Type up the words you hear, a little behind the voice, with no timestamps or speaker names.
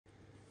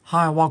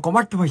Hi, welcome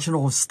back to my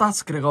channel.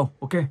 Start gonna go.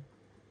 Okay.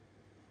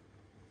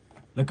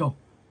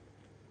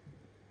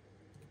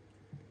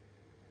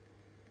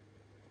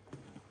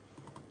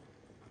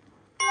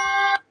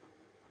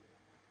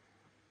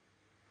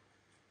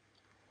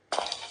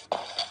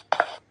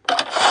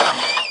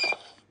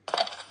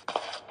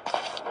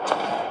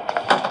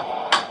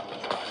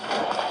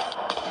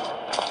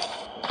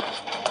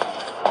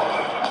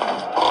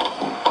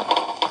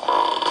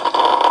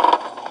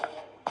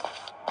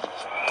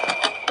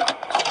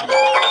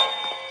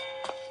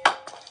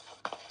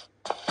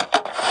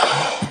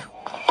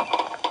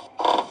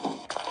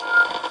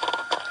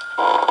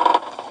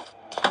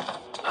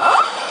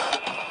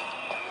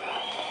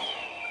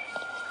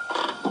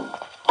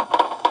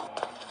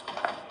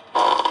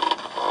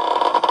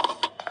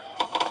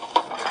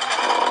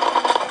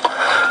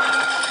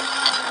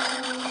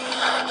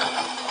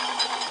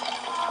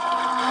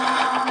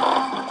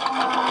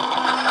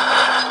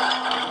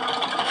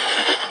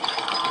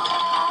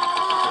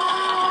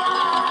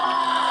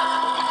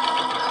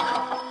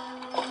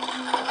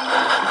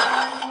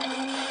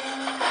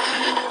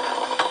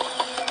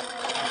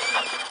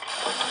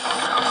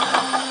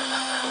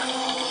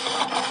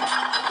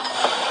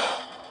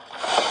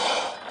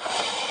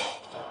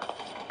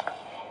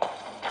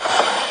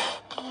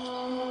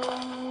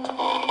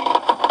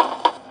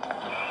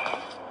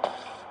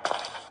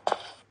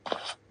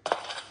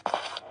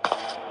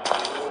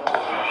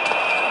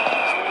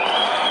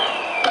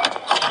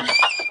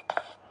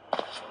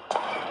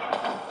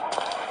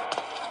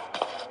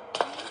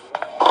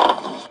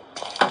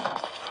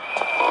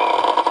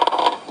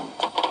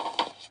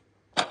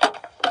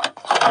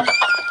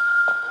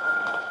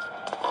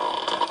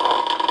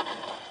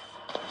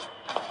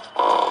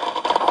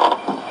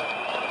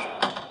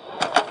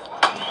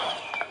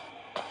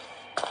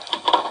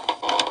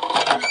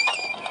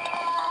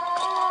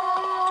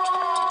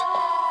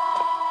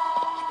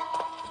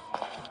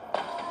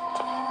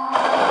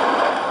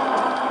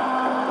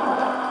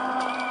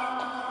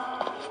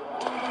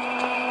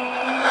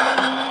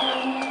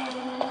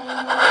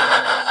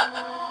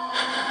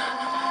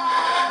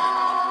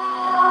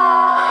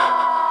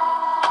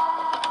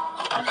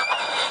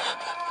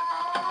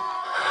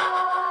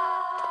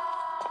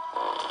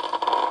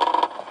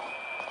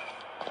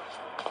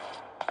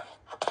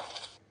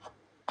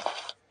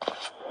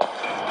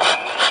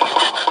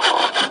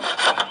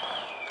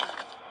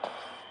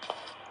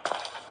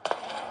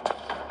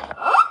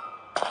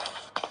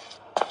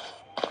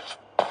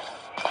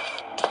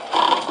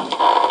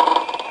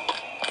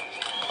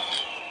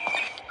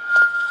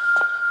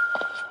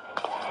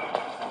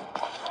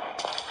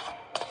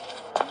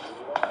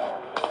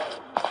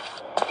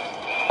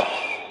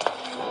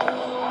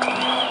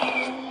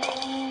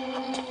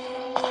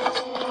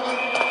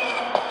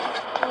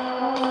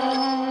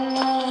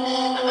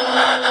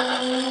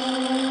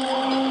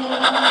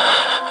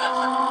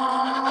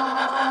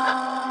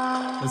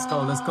 Let's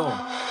go. Let's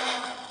go.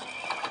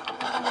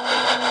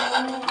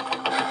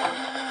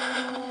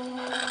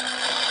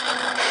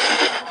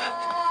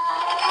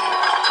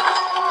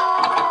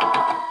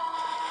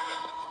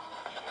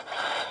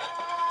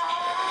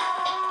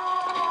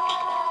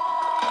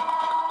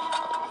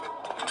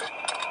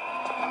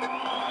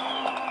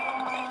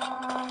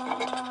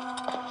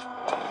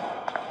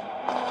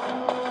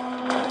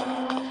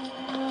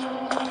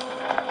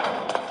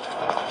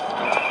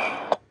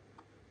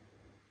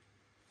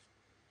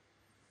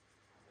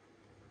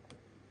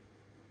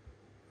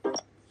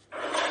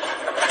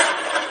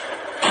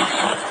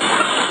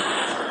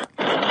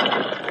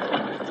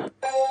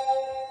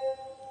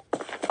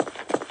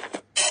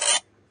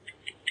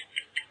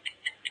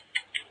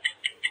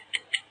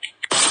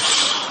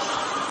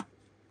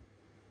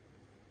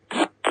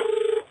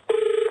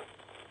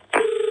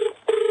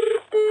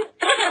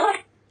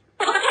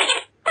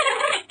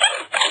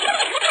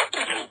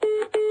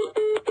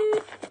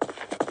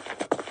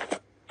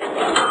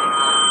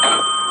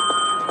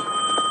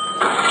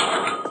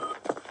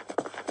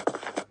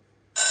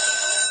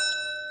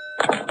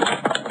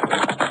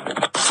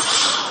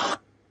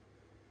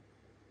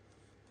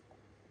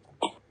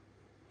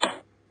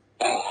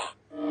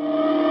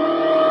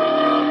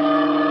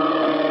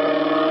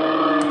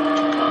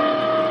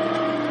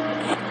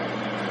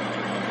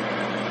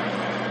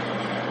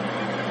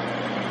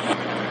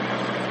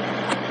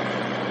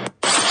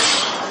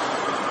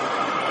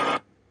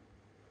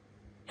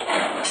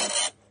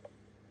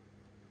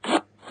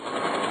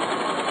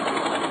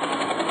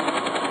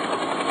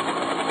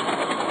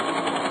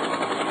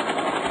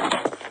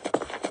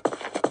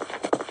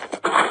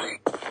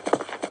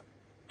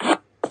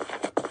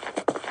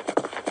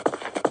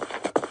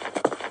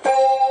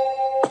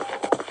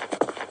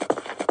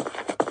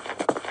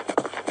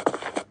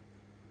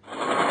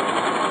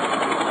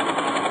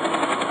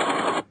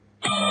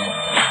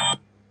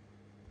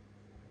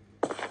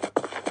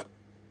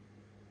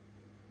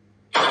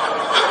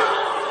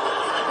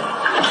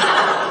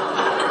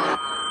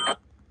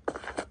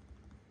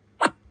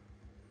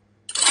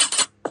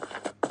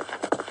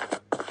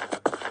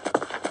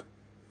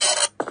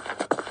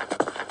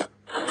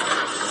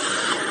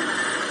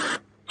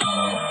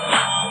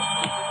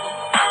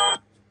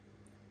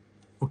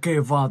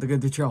 Ok, vào từ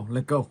game tiếp theo.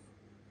 Let's go.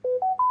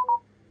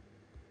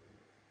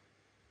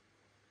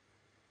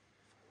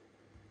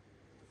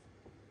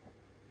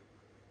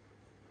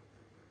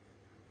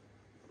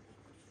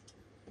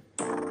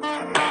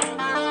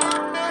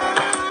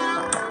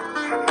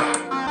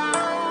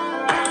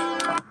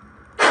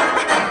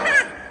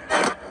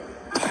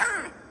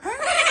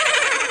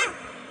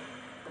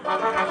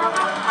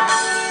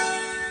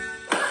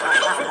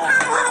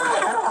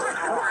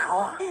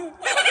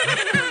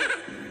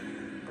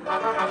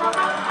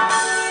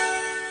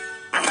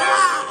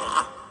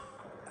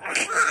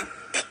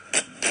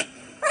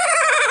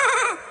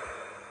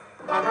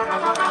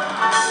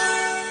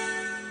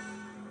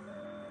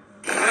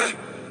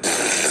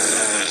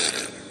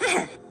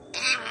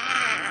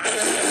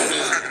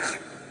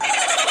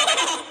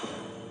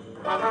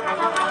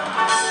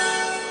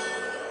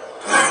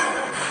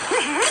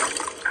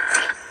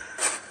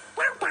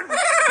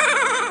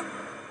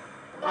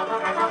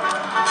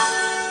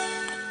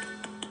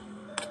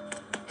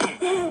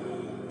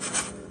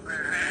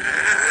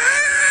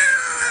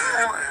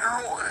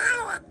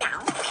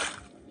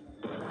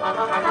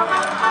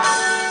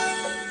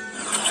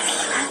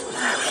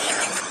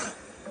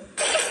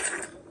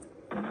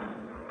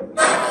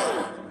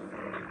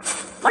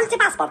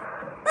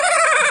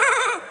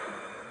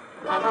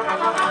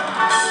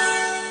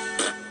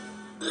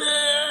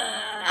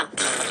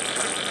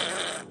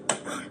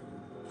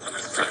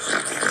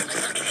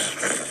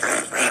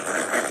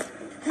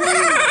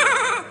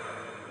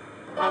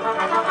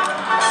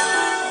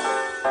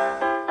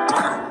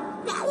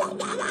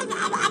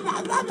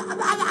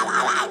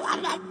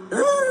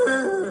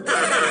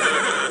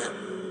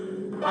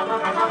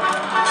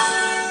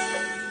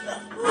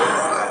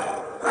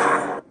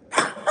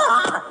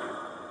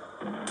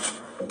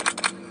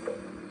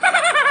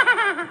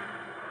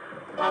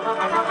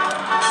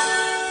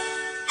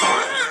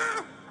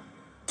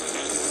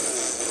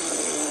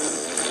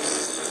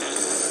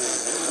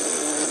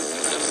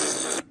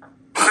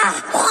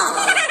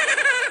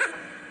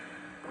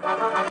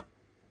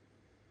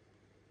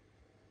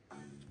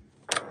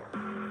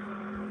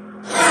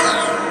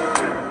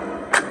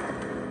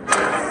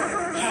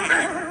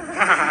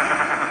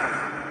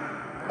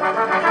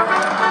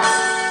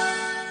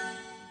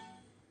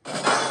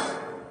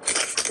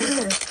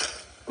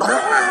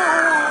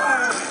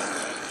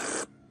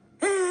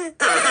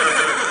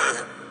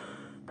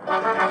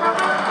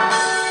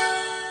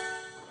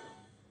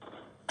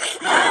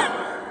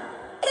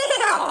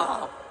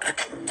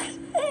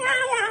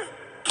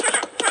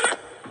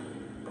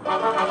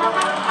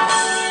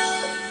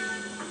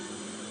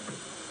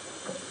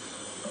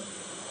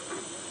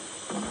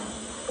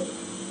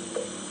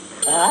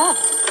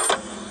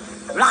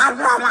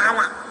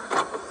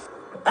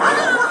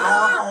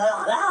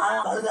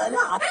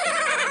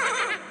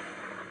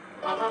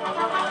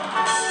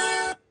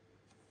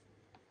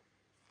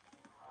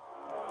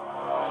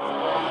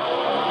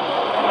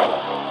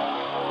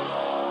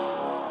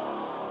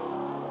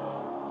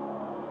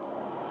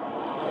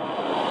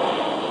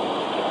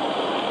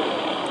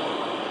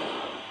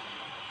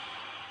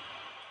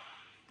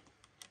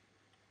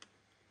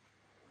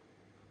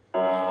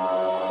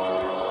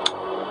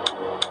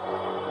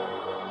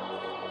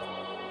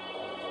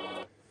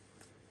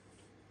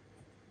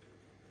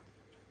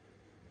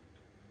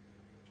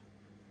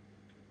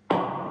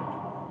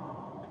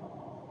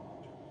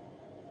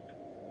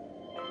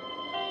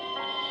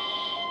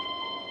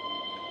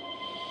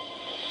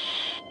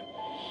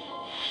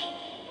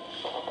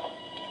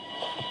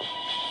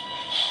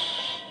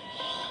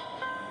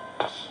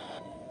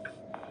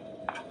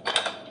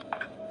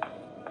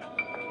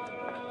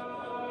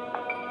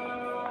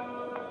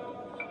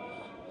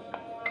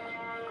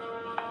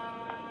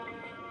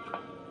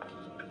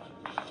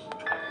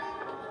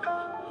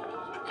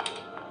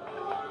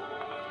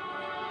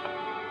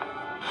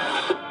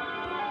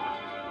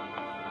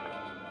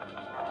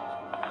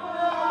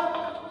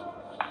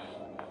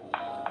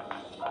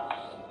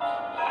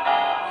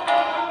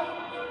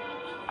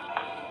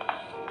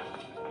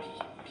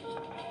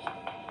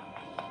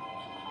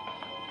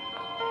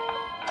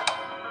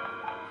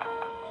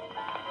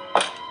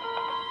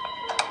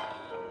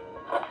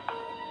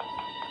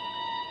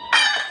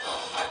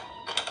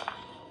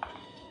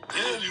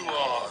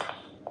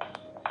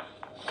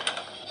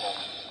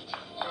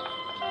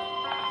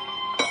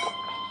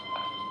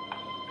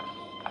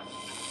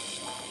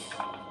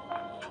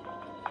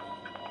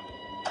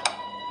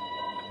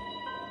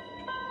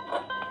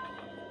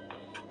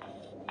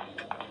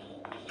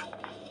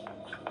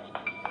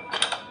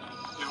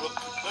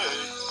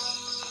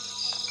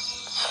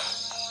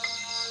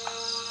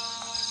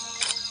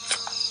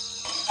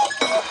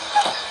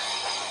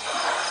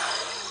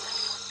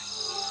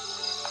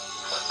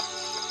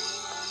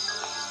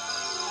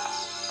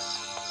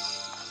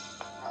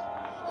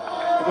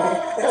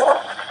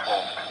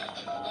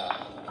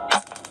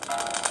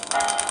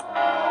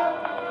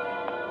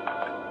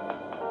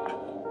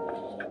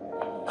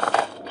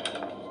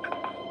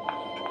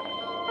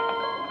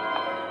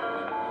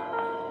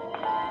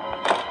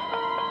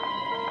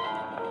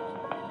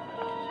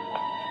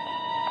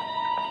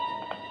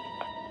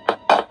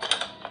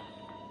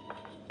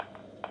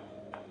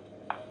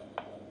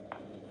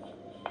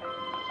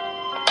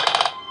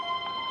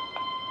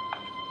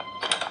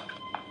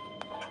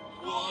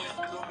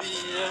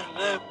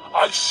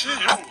 I see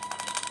you.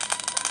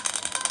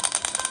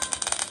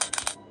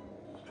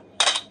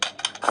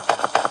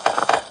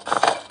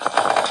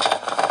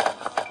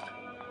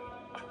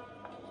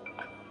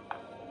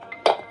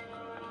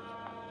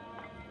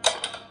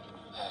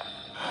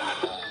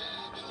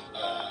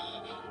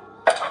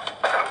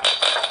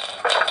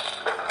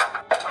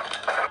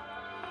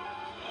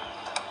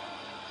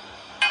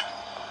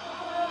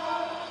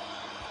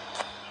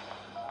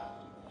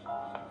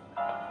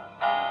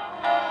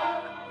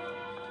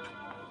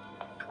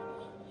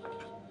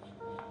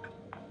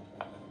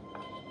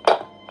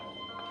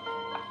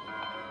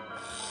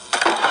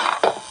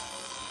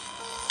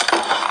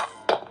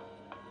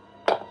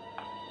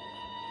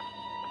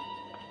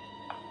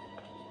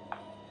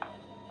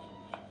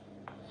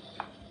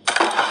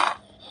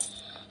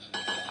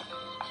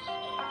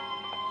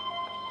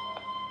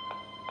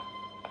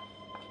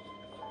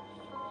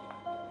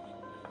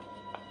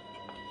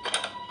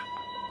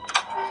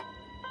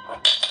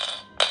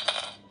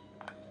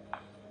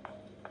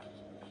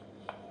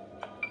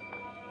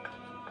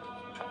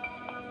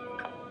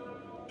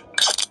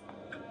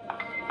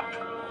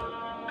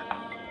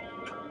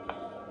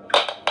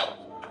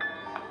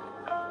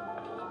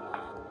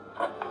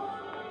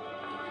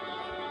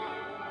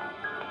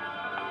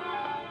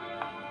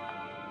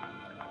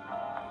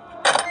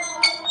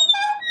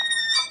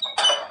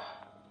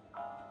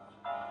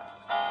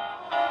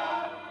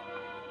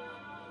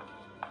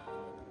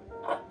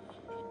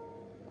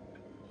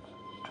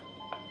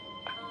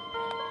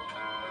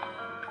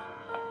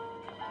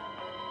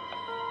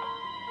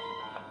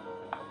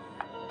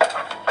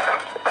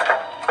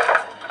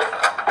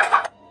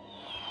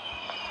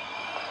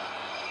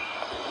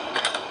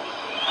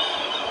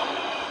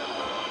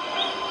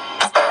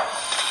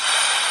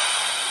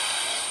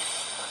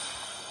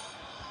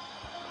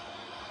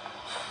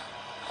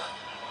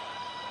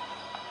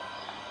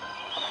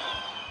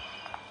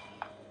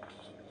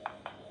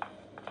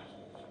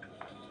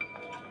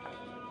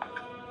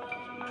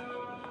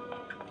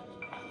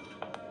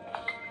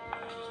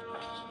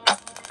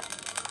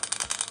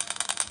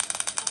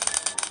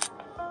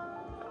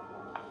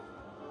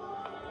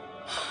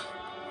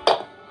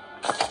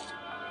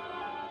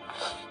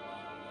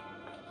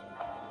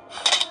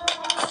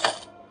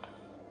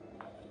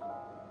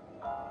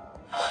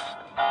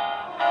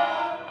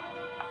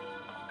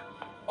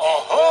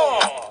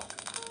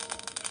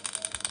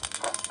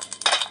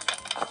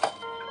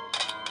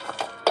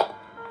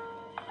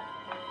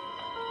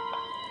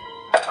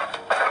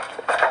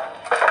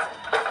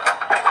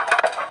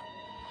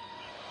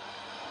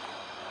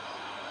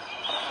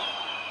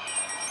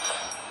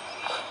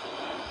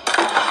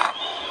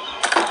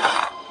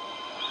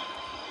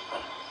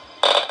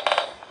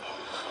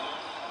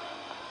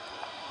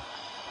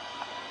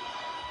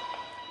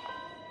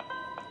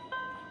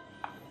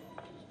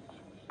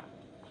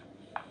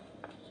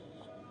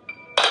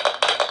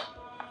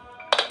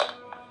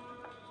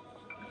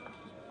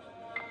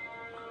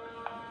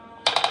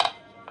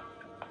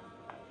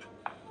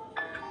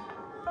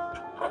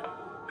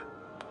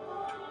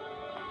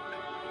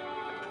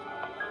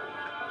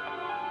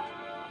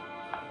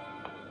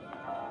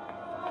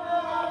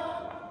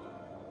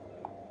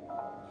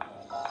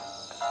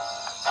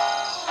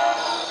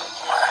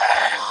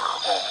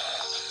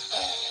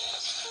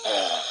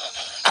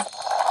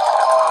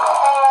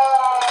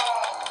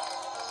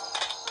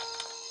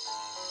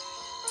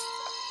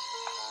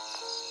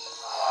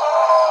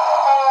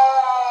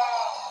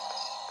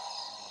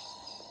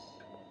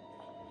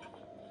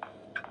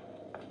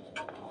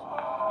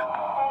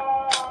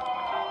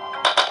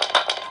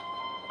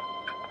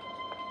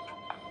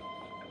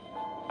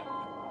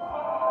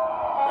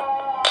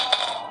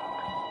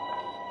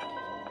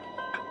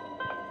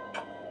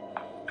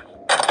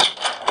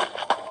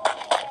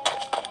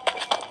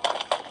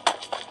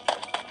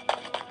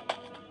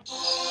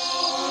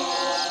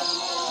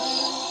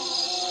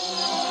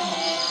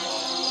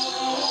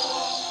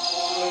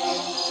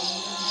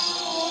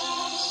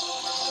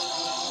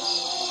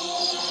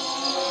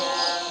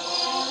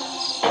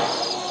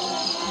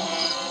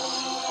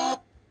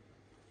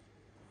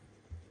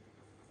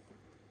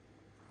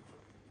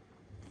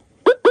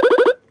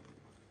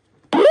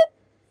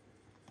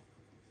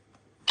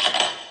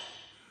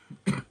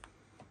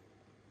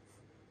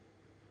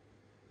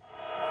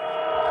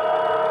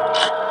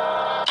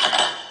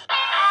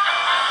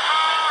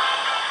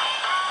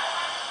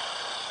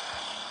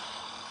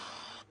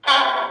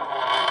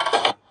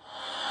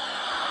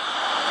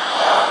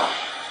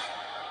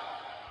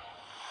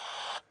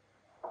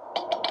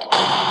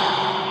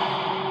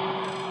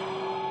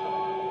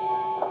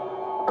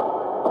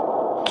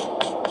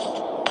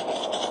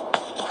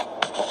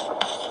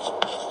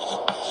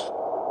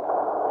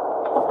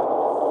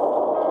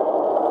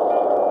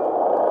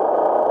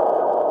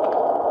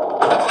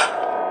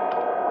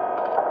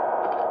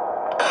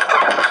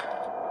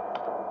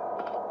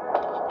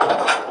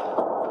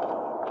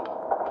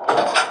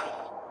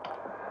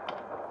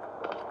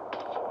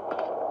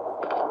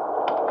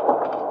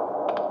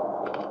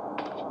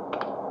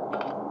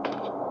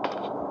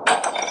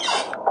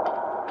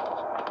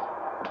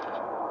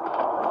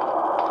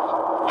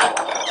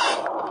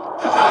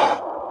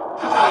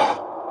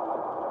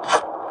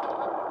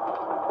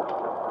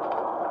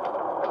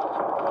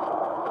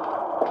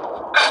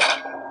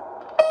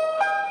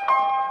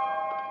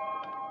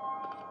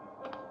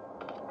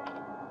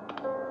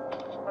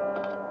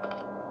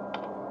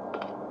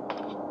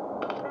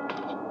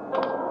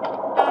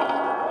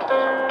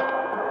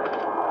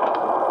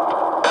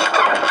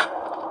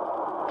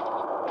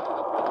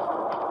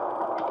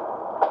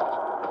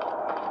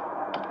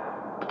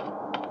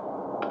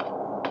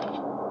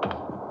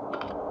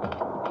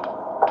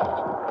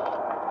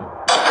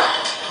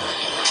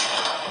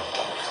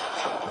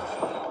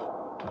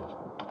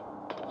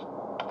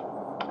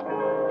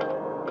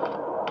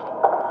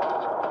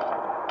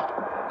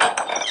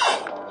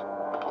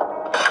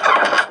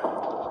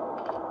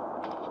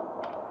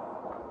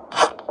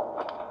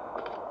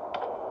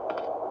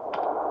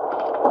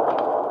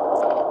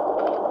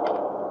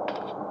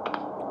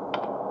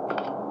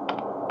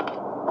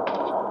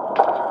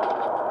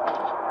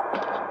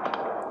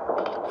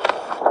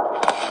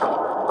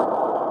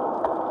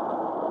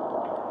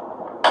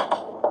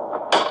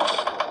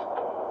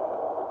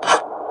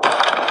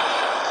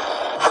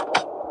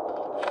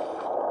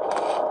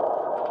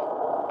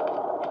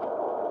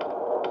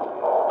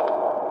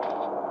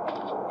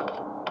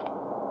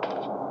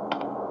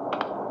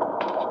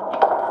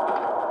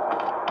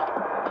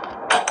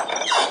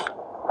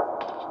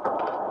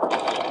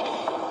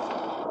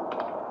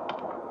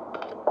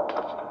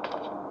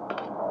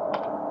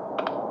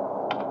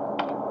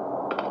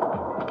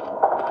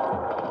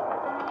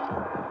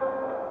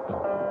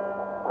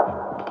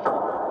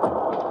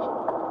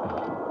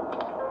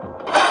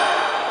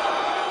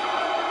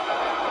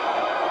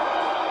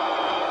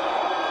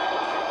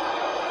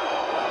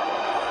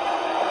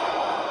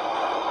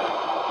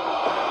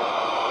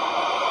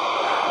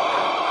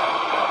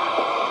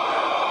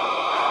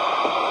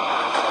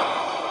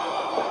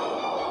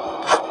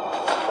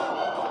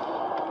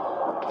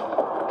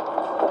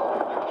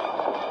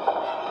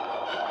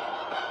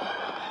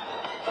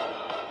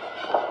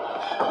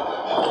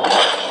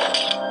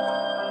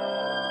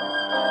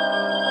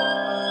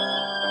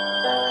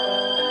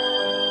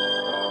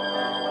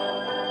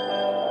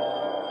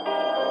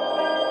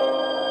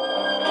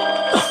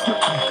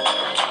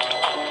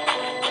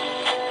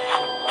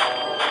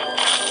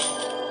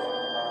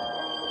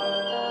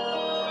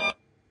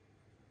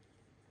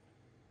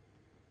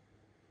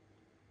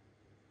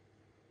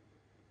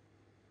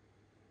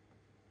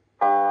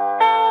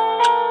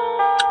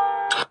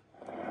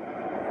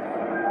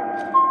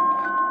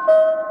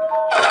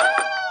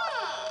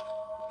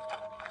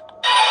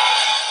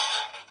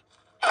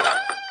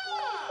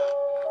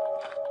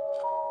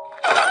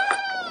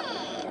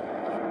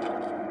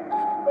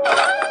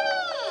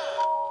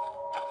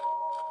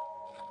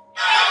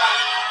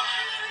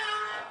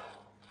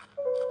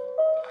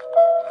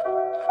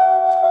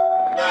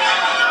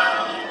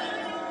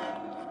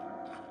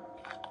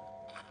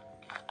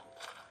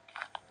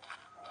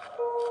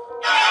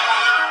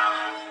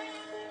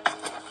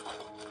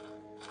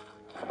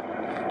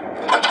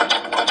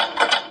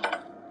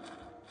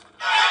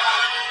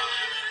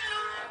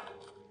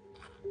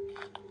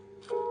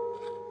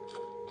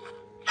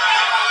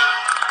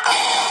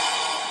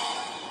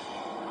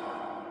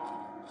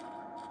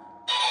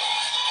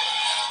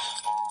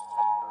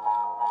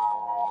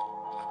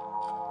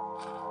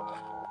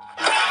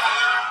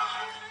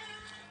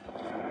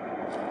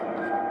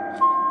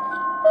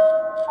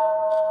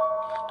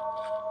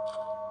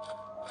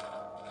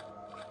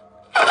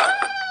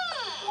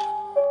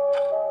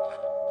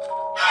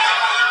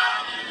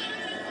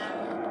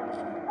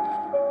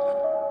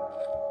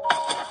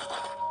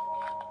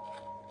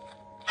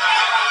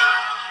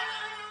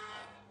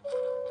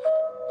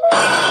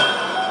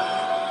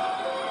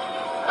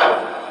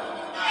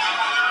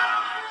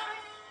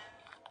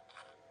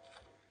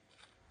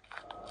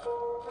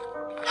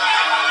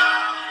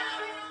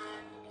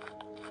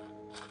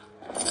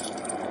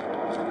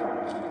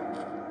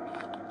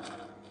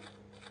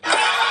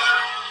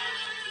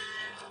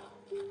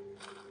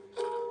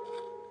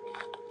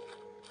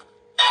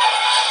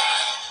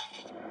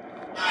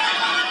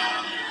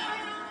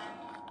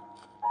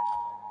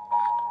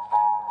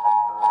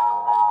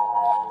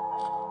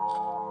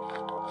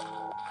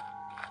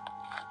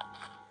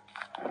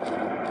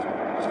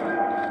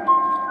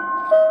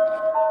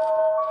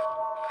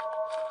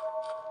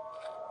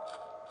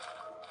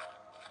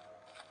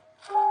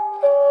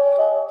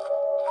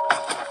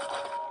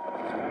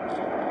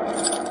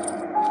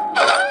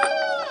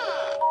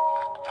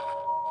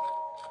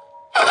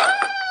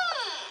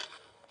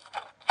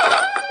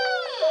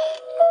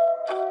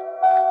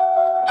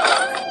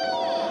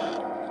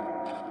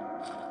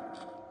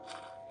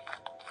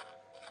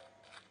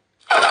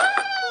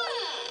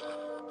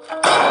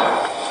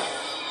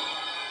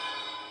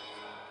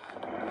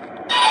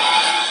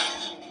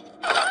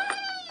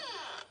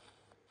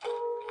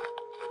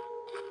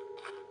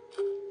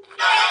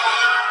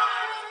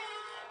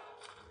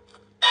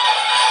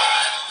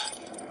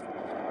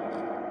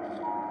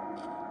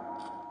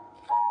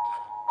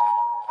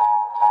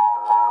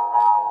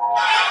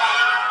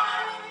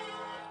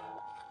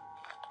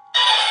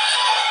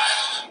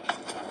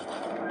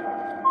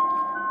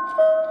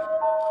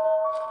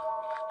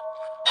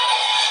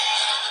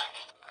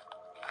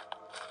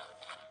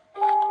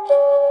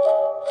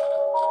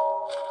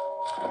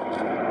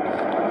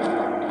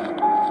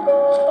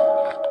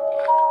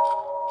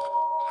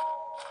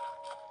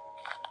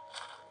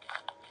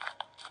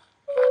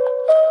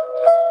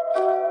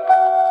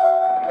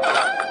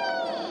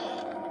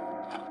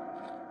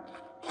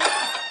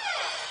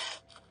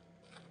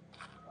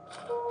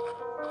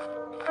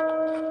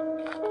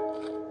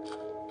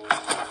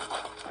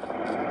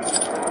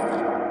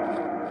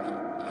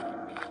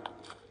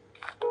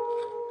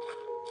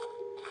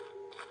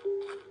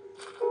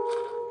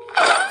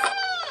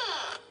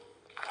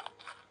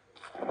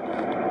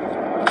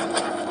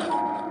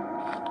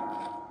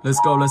 Let's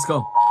go, let's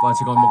go. Và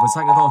chỉ còn một cuốn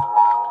sách nữa thôi.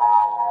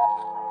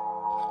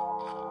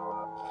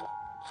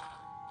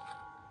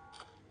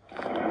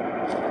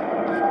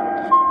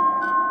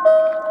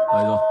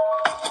 Đấy rồi.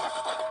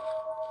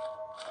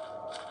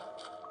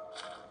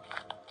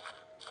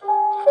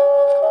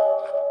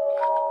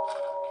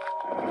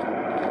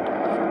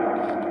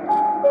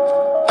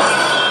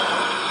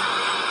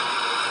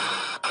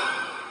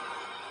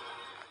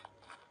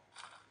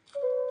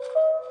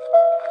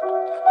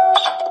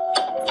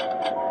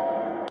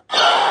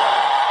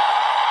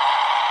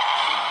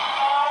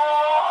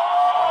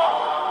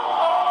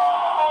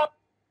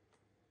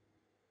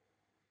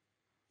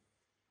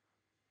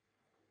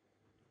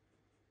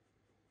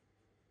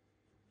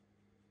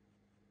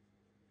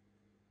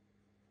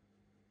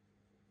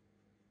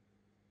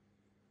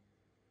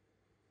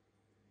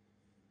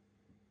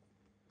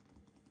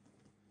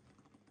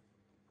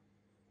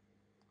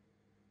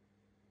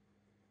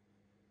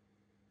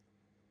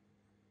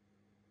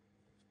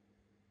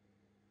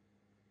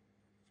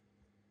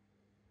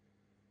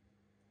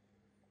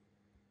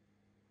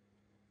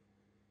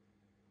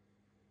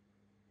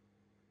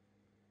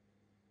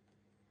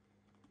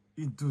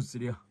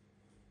 Industria.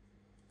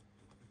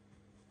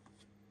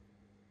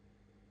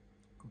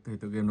 Có thể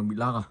tựa game nó bị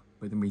lag à?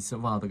 Vậy thì mình sẽ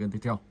vào tựa game tiếp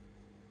theo.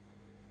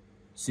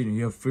 Siren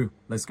here, Phil.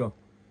 Let's go.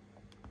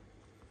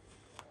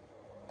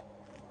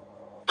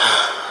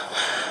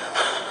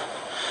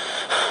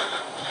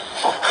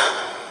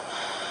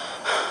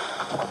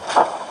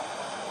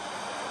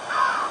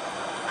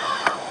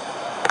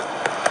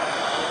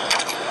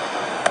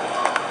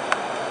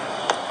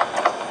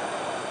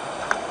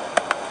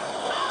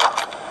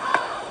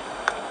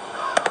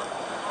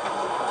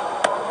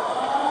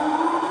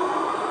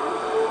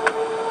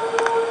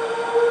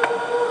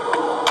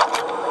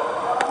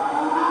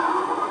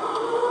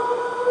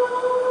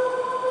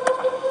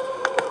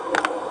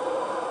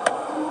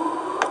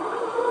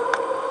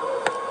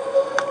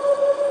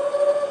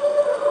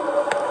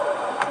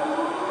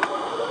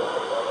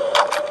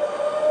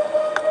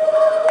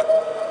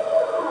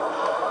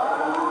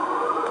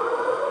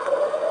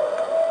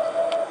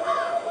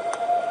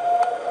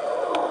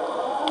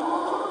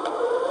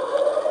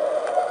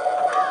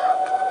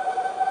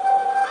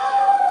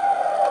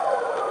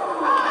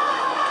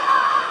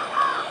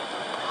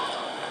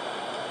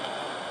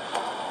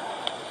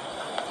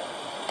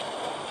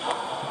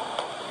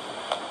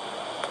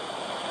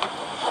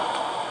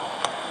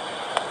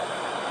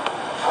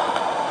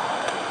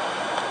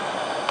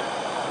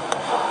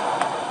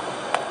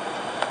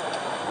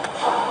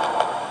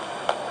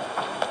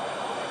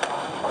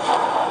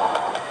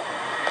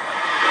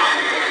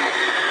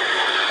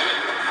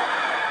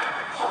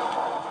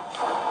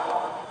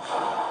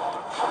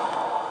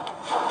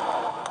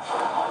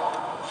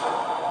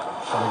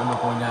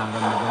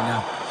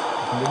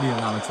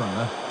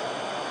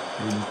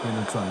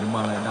 Chuẩn nhưng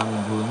mà lại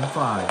đang vướng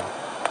phải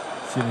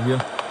Siren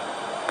here.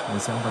 Để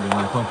xem phải đường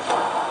này không.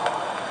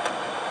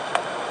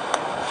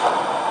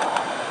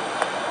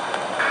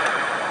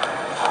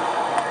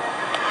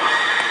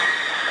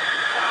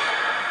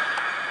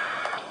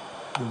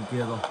 Đường kia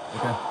rồi.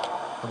 Ok.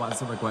 Các bạn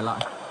sẽ phải quay lại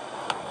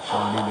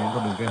và đi đến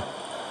con đường kia.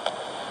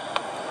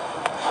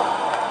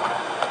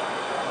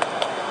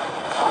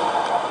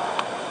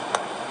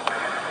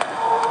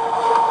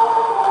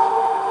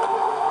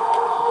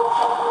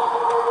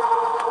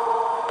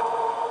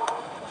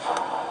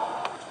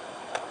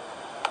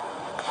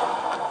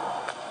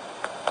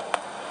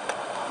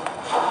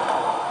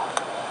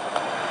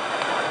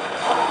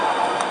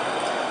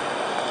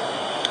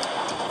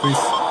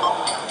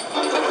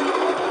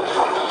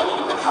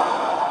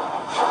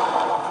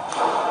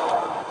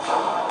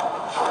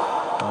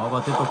 Đó, và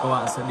tiếp tục các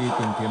bạn sẽ đi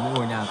tìm kiếm những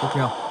ngôi nhà tiếp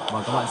theo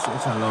và các bạn sẽ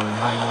trả lời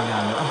 2 ngôi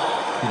nhà nữa.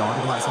 Thì đó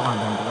thì các bạn sẽ hoàn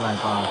thành cái này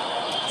và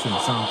chuyển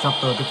sang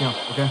chapter tiếp theo.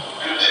 Ok.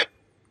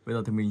 Bây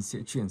giờ thì mình sẽ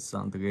chuyển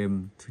sang từ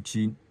game thứ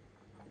 9.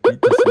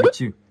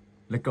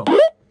 Let's go.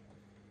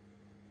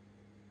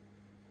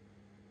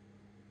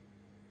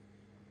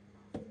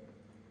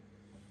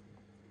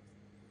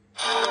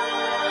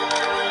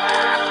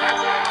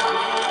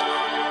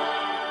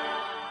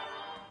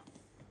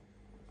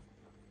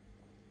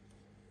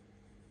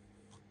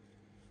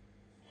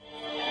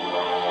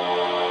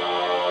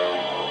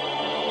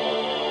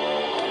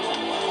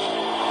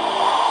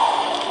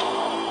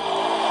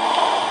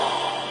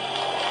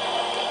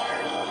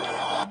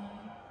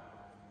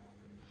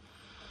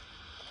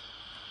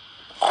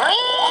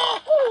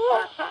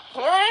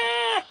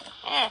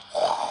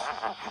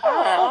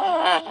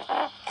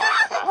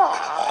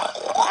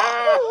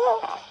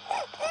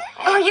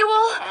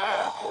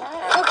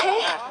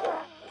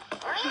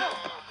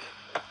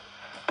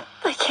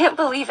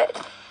 Believe it.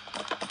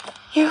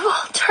 You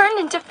all turned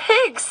into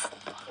pigs.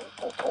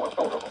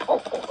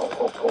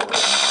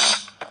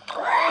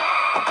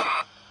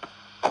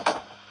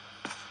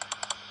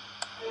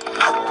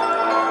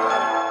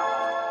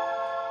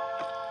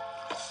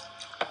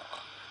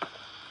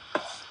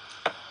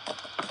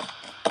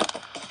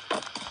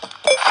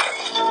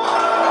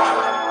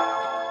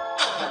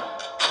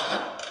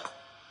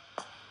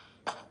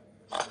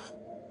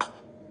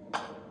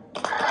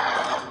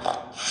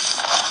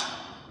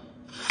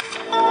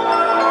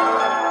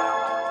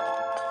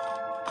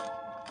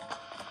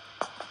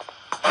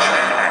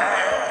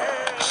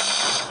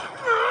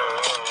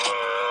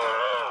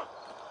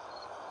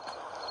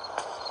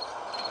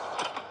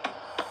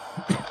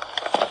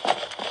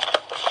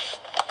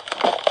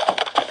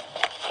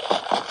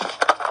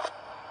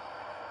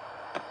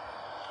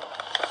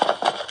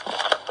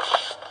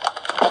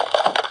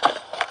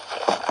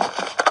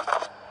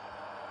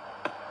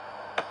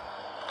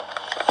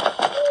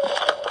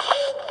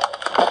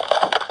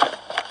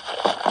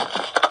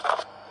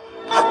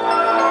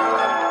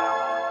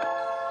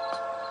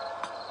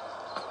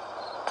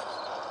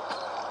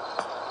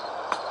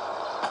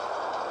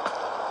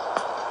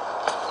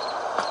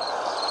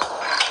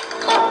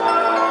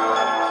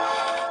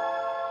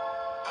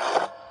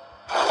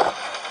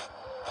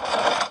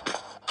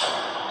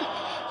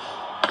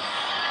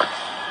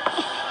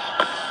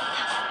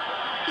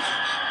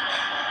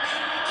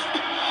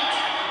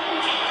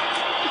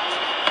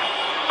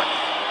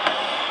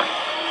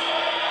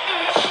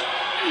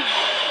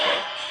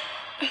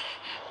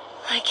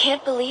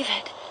 can't believe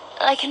it.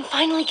 I can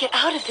finally get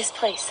out of this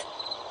place.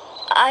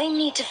 I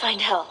need to find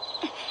help.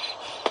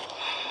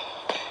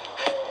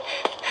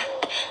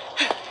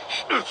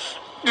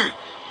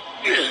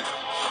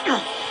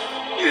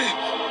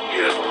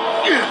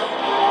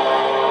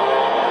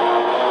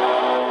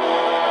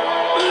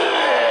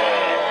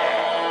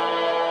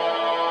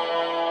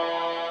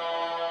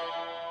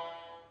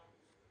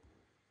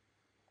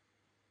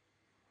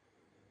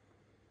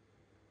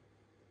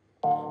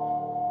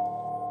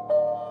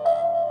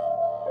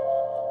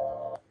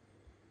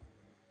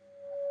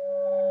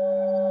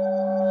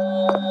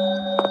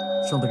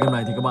 Trong tựa game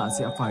này thì các bạn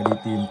sẽ phải đi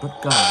tìm tất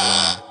cả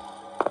là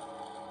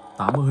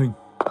 8 mô hình.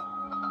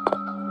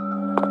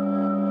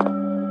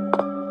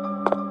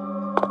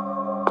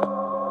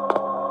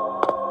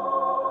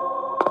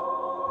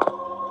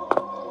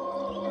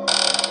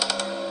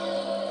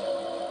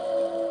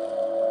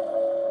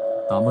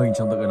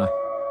 Trong tựa game này.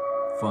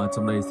 Và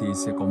trong đây thì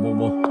sẽ có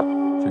Momo.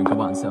 Cho nên các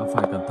bạn sẽ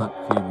phải cẩn thận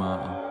khi mà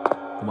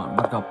các bạn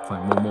bắt gặp phải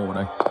Momo ở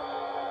đây.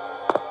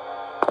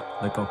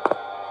 Let's go.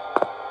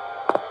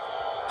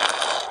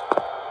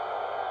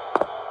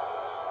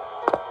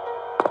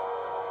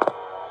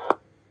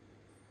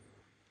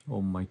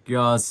 Oh my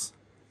gosh.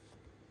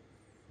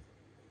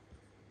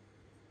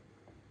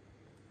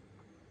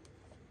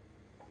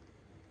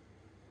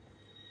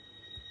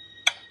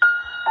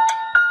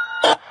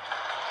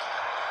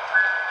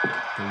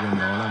 Cái game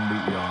đó đang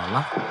bị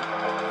lắc.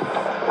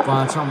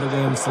 Và trong tựa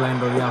game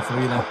Slendrina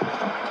Free này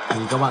thì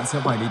các bạn sẽ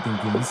phải đi tìm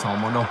kiếm 6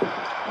 món đồ.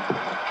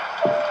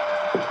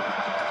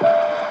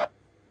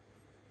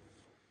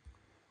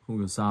 Không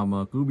hiểu sao mà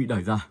cứ bị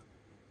đẩy ra.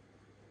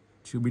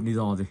 Chưa biết lý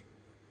do gì.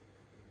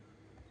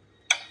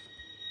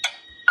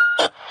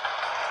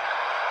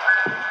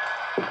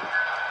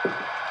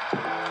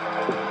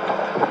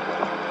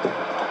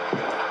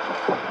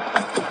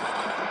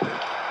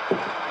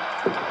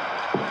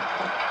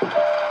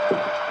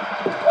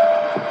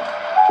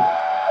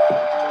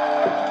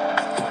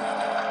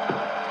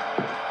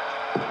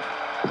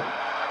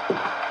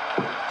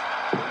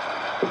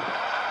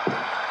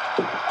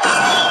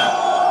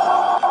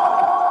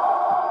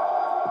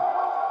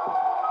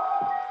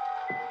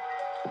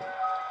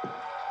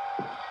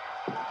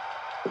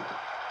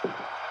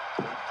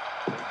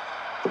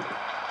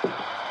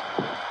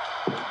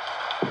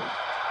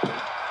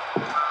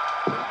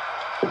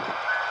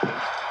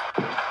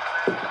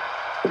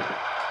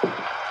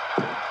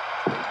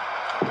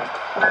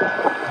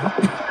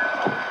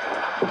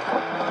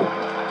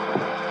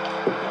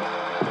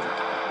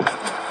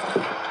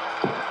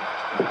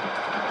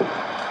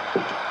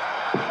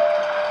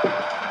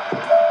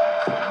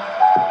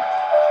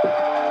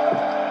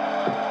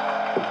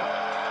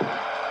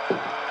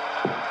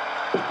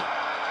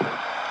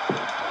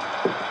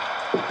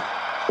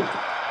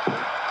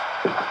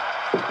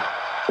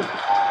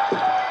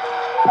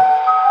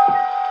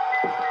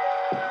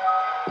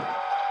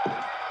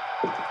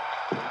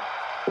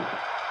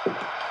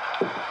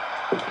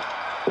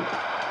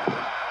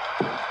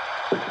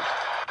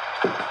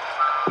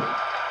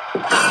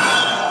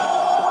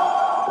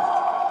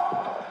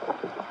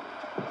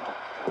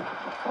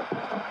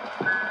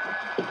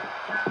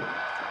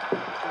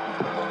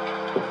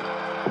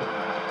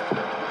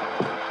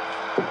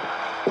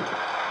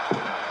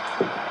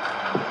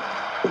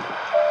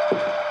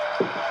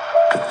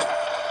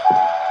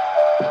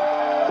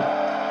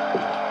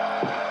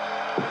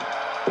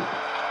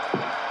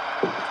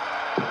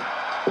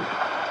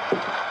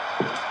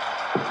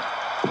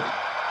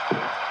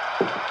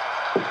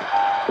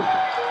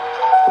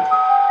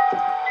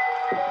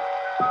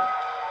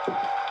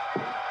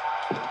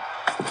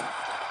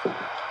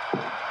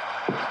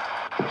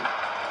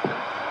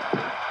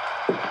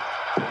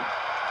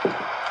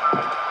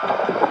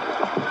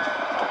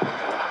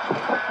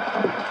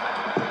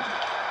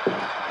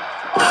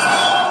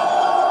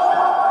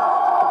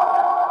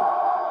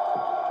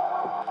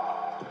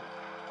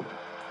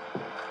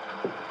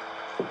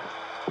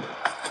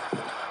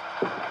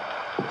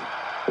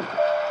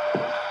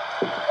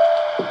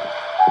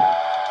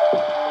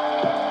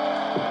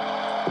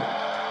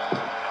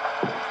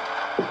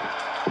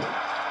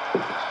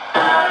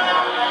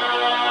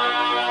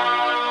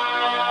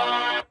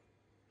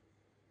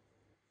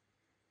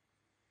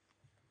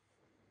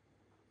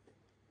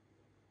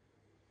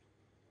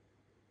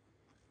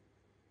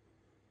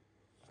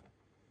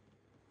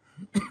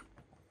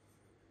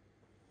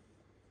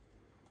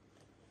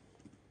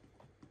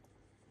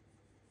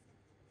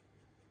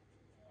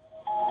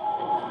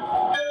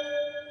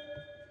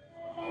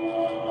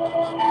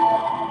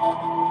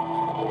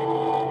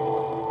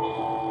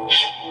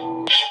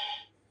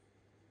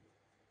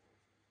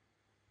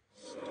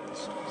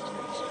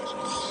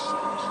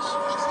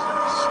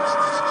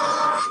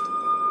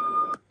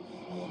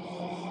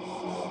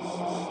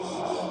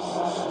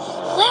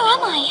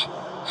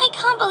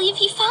 believe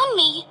he found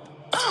me.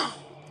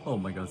 Oh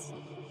my god.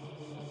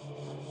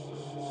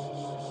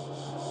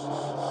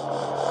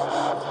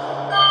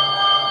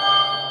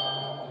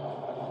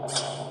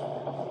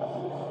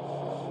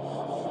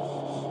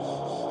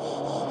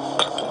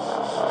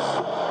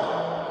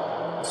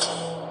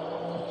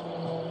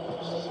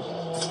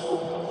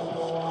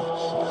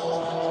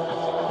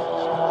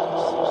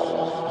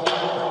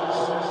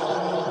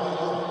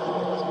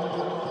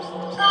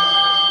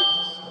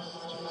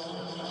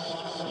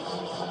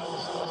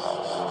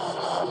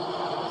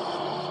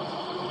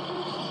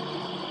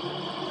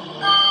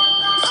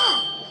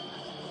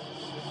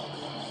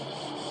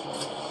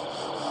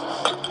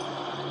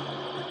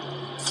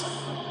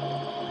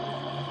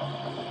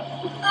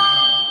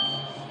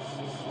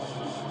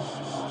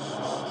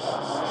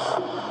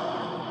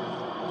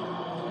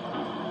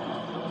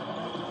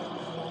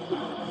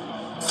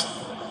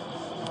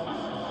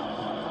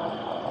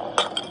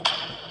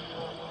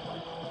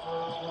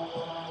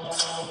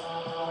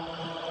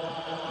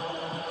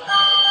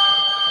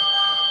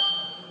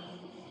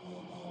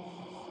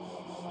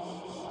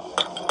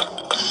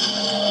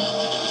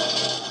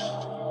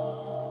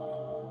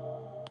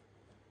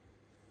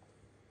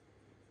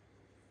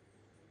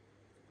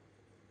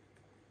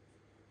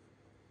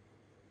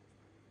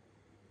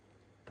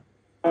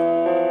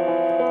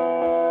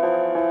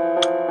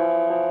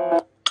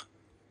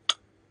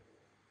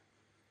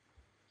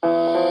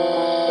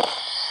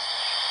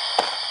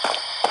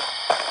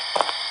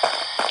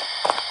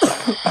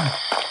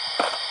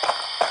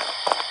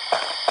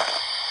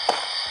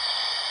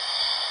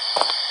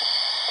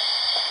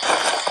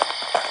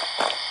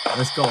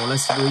 Let's go,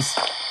 let's do this.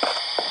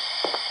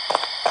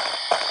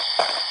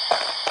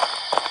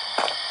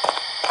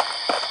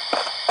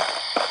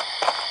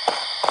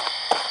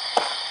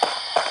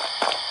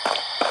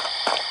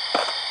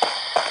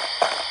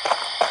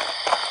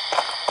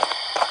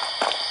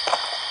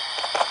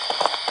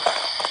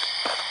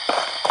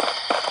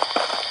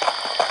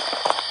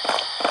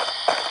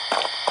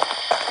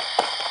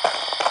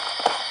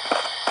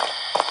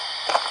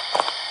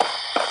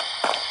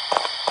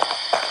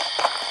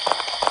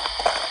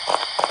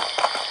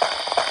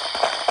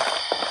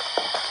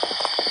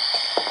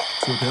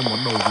 Chưa thấy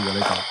món đồ gì ở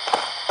đây cả.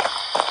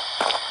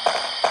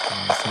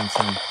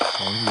 Xem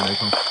có gì đấy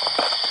không.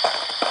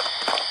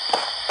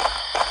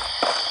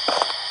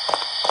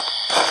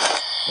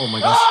 Oh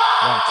my gosh.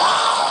 Wow.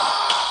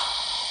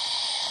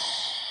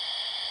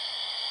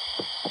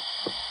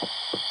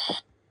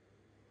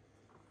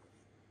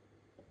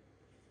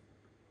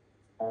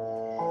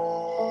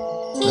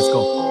 Let's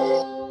go.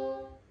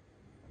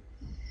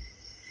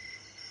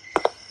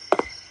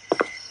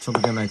 Trong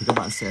video này thì các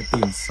bạn sẽ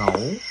tìm 6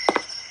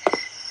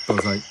 tờ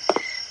giấy.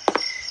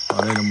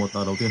 Và đây là một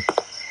tờ đầu tiên.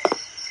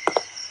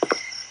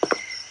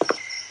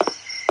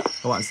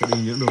 Các bạn sẽ đi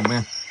những đường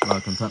men và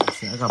cẩn thận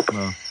sẽ gặp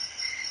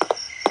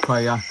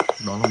Kuyang,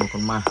 đó là một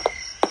con ma.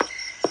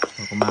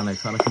 Và con ma này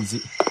khá là kinh dị.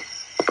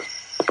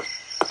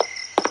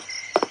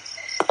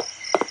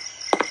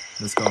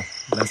 Let's go,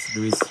 let's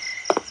do this.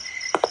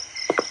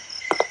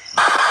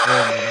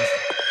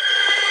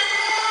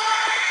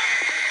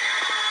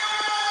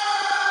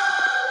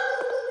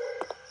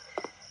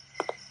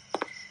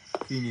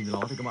 Khi nhìn thấy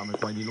nó thì các bạn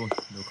phải quay đi luôn,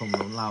 nếu không nó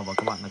lao vào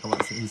các bạn là các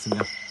bạn sẽ hy sinh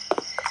nha.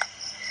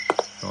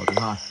 Tờ thứ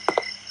hai,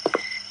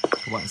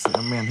 các bạn sẽ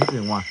men hết về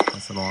ngoài và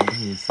sau đó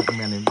thì sẽ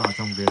men đến vào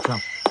trong phía trong.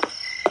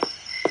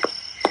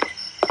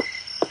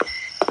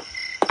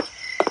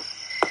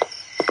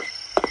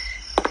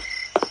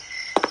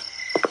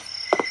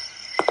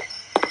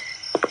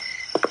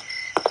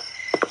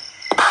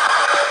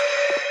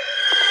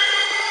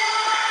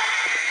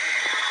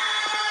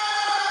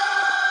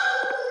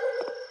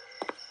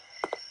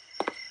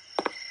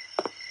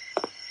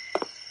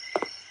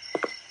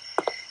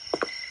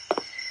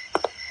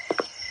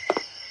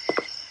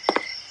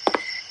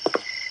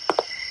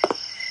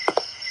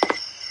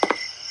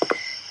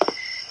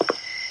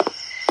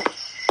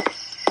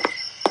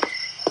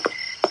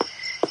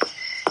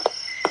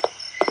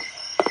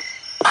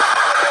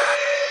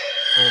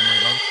 Oh my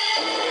god.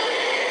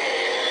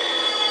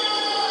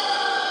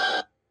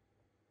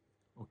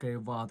 Ok,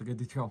 và từ cái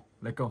tiếp theo,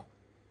 let's go.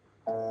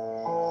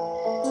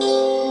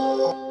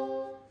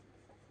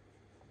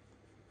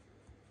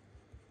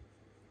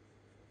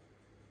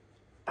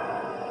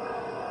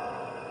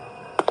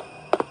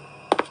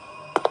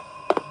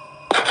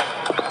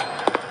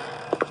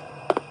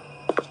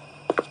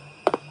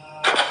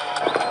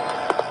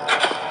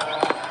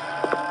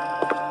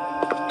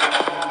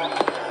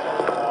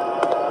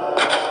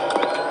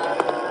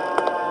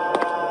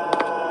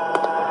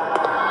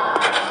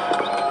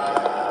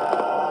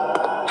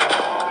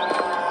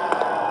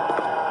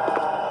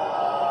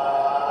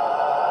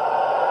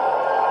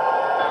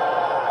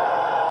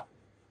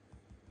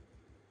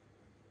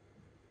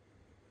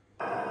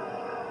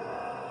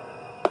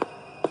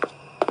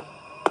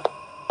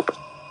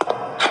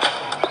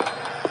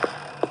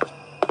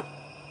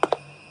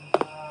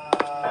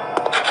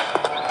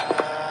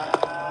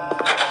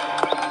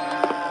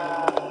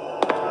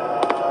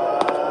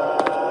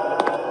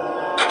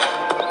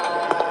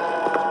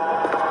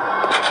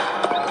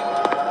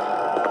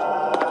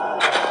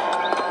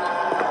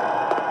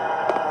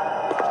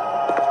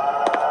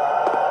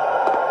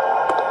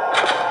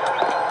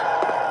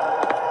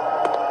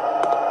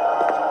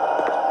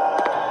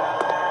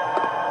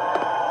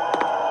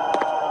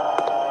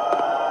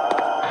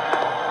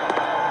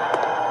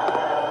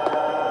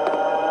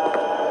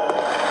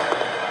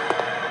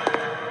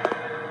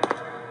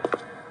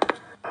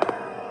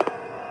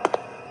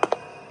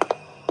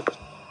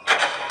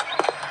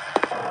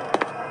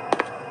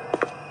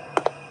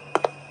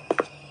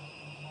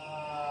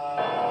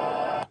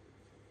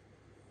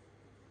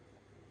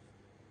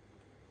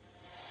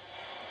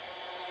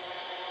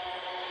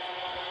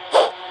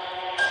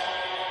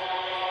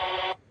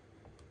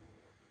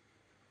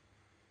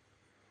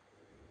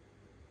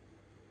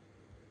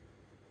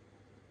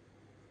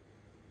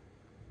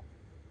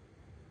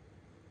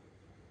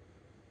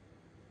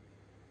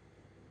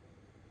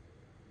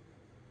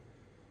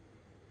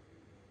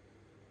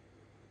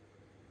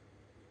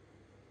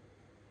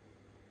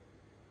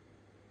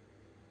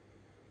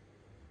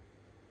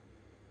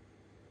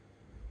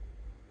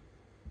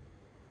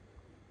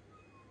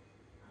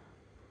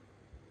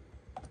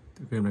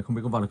 Game này không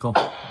biết có vào được không.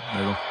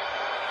 Đây rồi.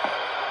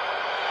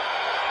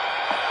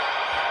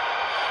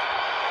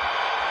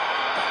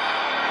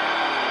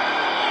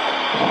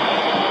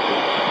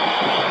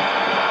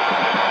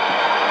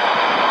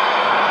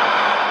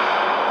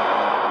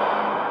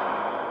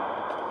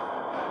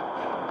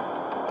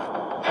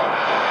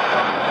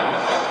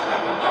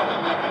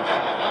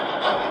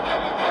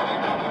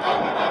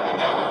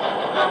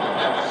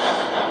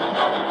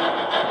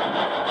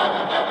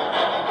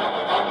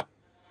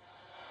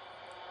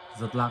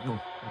 Giật lag rồi.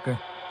 Ok.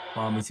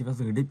 Và mình xin phép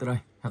dừng clip tại đây.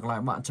 Hẹn gặp lại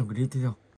các bạn trong clip tiếp theo.